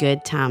than the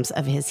good times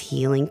of his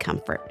healing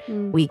comfort.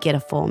 We get a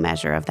full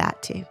measure of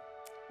that too.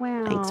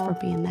 Wow. Thanks for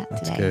being that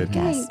That's today, good. you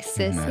guys. Thanks,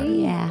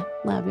 Sissy. Yeah,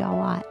 love y'all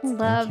lots.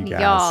 Love you,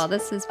 guys. y'all.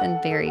 This has been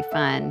very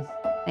fun.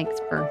 Thanks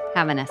for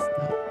having us.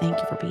 Thank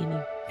you for being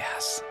here.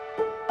 Yes.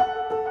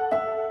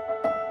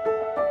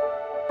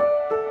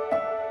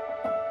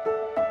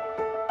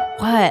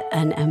 What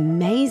an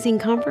amazing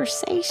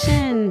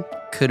conversation.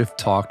 Could have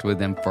talked with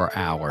them for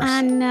hours.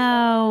 I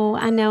know.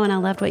 And I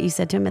loved what you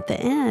said to him at the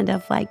end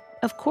of like,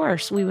 of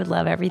course we would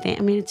love everything.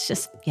 I mean, it's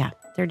just, yeah,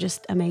 they're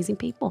just amazing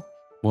people.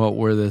 What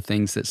were the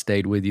things that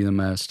stayed with you the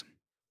most?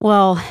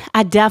 Well,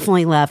 I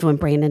definitely loved when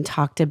Brandon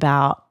talked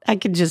about, I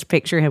could just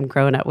picture him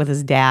growing up with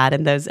his dad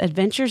and those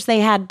adventures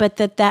they had, but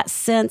that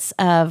sense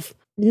of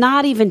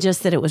not even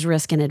just that it was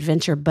risk and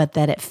adventure, but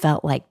that it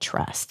felt like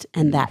trust.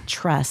 And that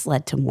trust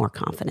led to more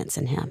confidence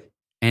in him.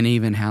 And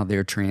even how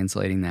they're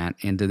translating that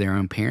into their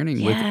own parenting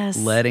Yes.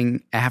 with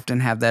letting Afton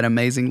have that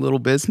amazing little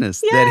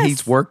business that Yes.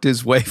 he's worked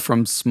his way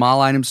from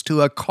small items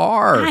to a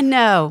car. I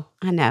know.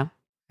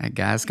 That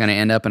guy's going to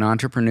end up an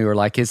entrepreneur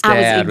like his I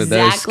was dad with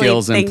those exactly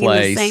skills in thinking the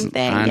place. same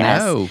thing, I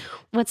yes. know.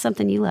 What's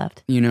something you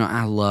loved? You know,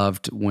 I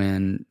loved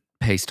when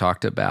Pace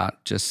talked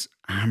about just,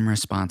 I'm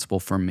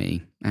responsible for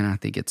me. And I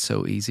think it's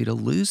so easy to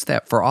lose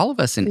that for all of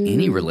us in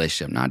any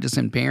relationship, not just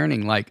in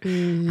parenting. Like,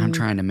 I'm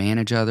trying to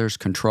manage others,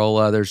 control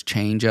others,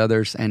 change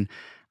others, and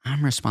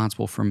I'm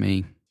responsible for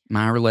me,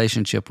 my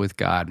relationship with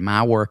God,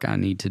 my work I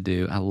need to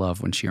do. I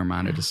love when she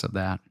reminded us of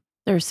that.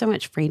 There was so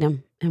much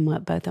freedom in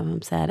what both of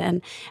them said.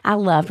 And I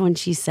loved when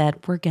she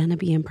said, we're going to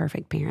be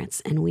imperfect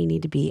parents and we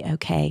need to be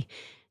okay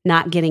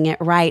not getting it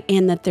right.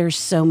 And that there's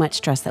so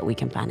much trust that we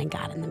can find in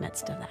God in the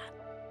midst of that.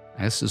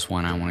 This is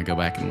one I want to go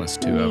back and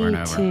listen to over and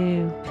over. Me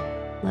too.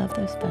 Love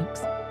those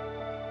folks.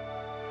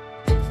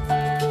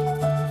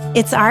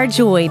 It's our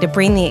joy to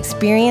bring the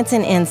experience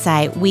and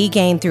insight we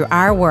gain through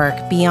our work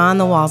beyond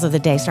the walls of the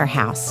Daystar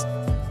House.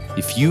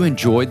 If you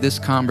enjoyed this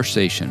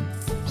conversation,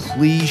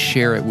 please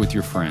share it with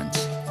your friends.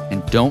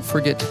 And don't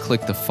forget to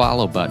click the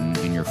follow button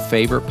in your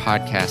favorite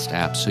podcast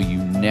app so you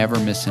never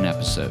miss an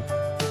episode.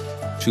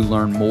 To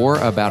learn more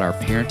about our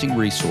parenting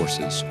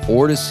resources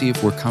or to see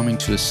if we're coming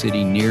to a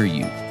city near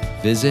you,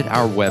 visit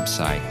our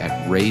website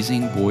at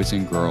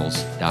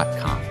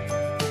raisingboysandgirls.com.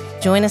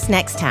 Join us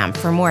next time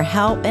for more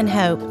help and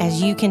hope as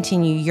you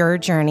continue your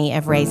journey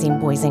of raising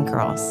boys and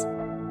girls.